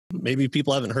maybe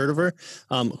people haven't heard of her.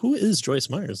 Who is Joyce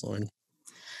Myers, Lauren?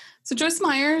 So Joyce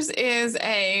Myers is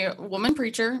a woman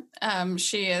preacher.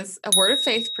 She is a word of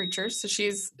faith preacher. So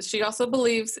she also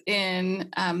believes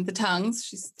in the tongues.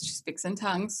 She speaks in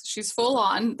tongues. She's full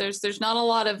on. There's not a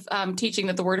lot of teaching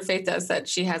that the word of faith does that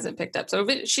she hasn't picked up. So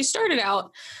she started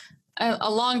out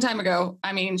a long time ago.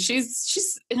 I mean,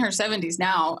 she's in her 70s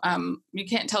now. You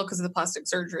can't tell because of the plastic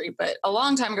surgery, but a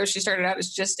long time ago, she started out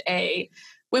as just a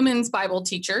women's Bible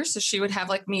teacher. So she would have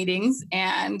like meetings,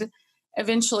 and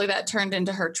eventually that turned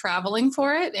into her traveling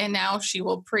for it. And now she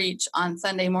will preach on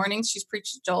Sunday mornings. She's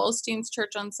preached at Joel Osteen's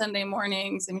church on Sunday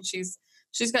mornings. I mean, she's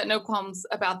got no qualms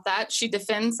about that. She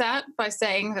defends that by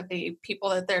saying that the people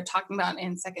that they're talking about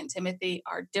in 2 Timothy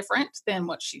are different than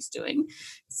what she's doing.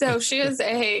 So she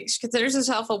considers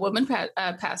herself a woman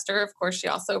pastor. Of course, she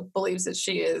also believes that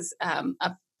she is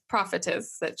a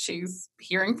prophetess, that she's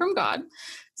hearing from God.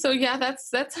 So yeah,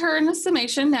 that's her in a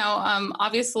summation. Now,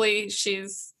 obviously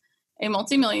she's a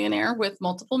multimillionaire with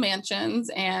multiple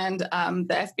mansions, and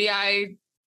the FBI,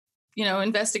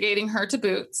 investigating her to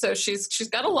boot. So she's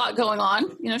got a lot going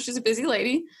on. She's a busy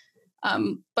lady,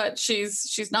 but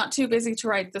she's not too busy to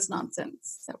write this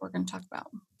nonsense that we're going to talk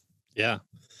about. Yeah.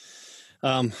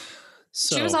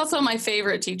 So she was also my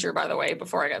favorite teacher, by the way,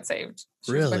 before I got saved.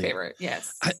 She was my favorite.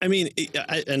 Yes. I mean,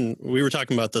 and we were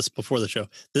talking about this before the show.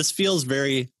 This feels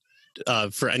very,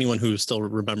 for anyone who still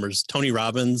remembers Tony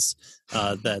Robbins,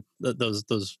 that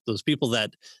those people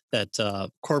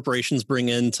that corporations bring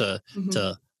in to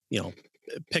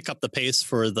pick up the pace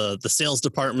for the sales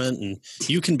department, and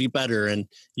you can be better, and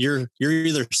you're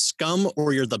either scum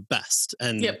or you're the best,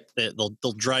 and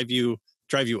they'll drive you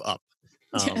up.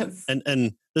 Yes.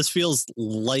 And this feels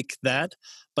like that,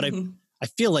 but I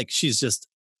feel like she's just,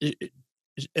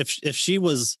 if she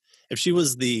was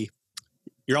the,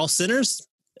 you're all sinners,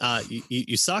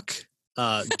 you suck,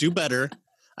 do better.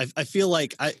 I feel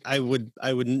like I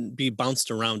wouldn't be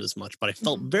bounced around as much, but I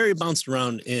felt very bounced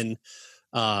around in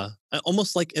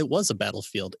almost like it was a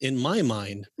battlefield in my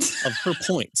mind of her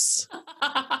points.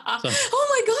 So. Oh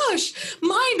my gosh,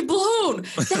 mind blown.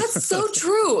 That's so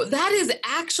true. That is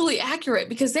actually accurate,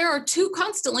 because there are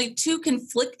constantly two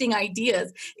conflicting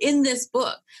ideas in this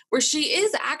book where she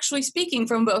is actually speaking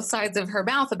from both sides of her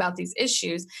mouth about these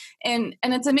issues. And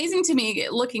it's amazing to me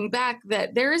looking back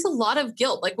that there is a lot of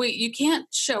guilt. Like you can't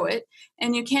show it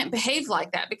and you can't behave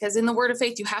like that, because in the word of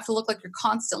faith, you have to look like you're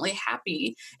constantly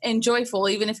happy and joyful.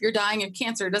 Even if you're dying of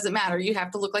cancer, it doesn't matter. You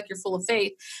have to look like you're full of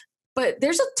faith. But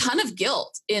there's a ton of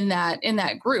guilt in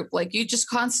that group. Like you just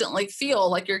constantly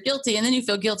feel like you're guilty, and then you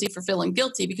feel guilty for feeling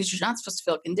guilty because you're not supposed to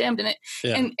feel condemned in it.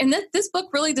 Yeah. And this book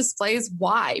really displays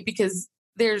why, because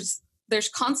there's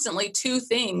constantly two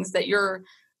things that you're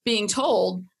being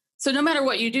told. So no matter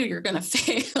what you do, you're going to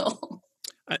fail.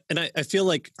 I feel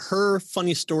like her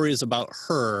funny stories about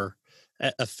her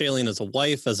failing as a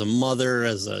wife, as a mother,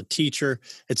 as a teacher,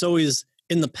 it's always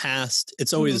in the past.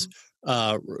 It's always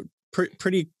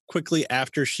pretty quickly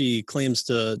after she claims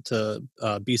to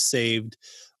be saved,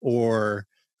 or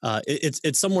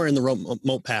it's somewhere in the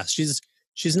remote past.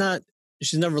 She's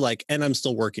never like, and I'm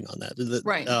still working on that.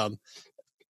 Right.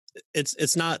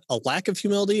 It's not a lack of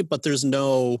humility, but there's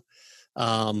no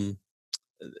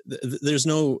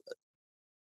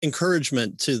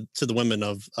encouragement to the women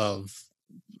of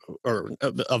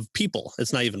people.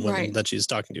 It's not even women that she's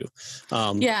talking to.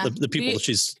 The people that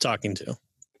she's talking to.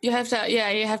 You have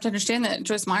to understand that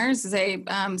Joyce Myers is a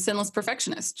sinless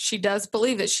perfectionist. She does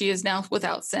believe that she is now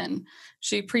without sin.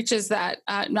 She preaches that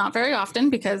not very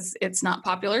often because it's not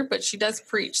popular, but she does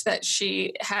preach that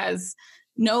she has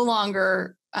no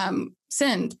longer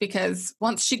sinned, because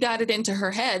once she got it into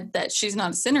her head that she's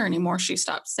not a sinner anymore, she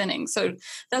stopped sinning. So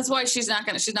that's why she's not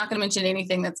going to mention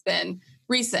anything that's been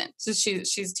recent. So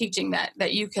she's teaching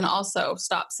that you can also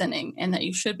stop sinning, and that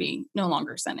you should be no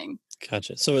longer sinning.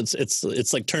 Gotcha. So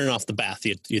it's like turning off the bath.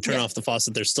 You turn off the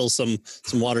faucet. There's still some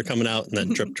water coming out, and then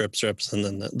drip, drips, and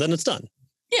then it's done.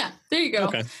 Yeah, there you go.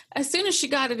 Okay. As soon as she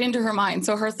got it into her mind,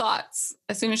 so her thoughts,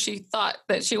 as soon as she thought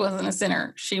that she wasn't a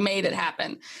sinner, she made it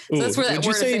happen. So that's where that would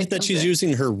you say that she's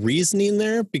using her reasoning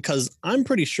there? Because I'm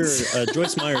pretty sure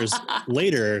Joyce Myers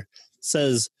later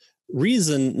says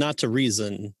reason not to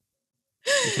reason,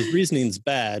 because reasoning's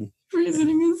bad.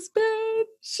 Reasoning is bad.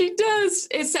 She does.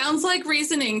 It sounds like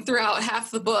reasoning throughout half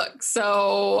the book,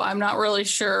 so I'm not really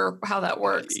sure how that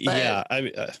works. But yeah,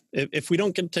 if we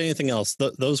don't get to anything else,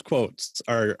 those quotes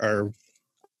are.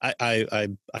 I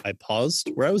paused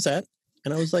where I was at,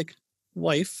 and I was like,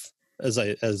 "Wife," as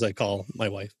I call my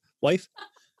wife,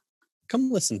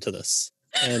 come listen to this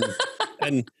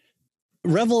and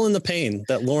revel in the pain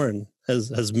that Lauren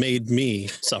has made me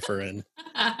suffer in.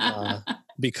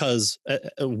 Because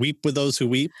weep with those who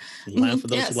weep, and laugh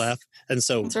with those who laugh. And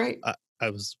so that's right. I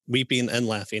was weeping and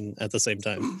laughing at the same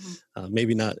time.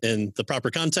 Maybe not in the proper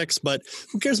context, but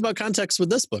who cares about context with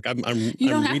this book? I'm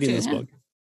reading this book.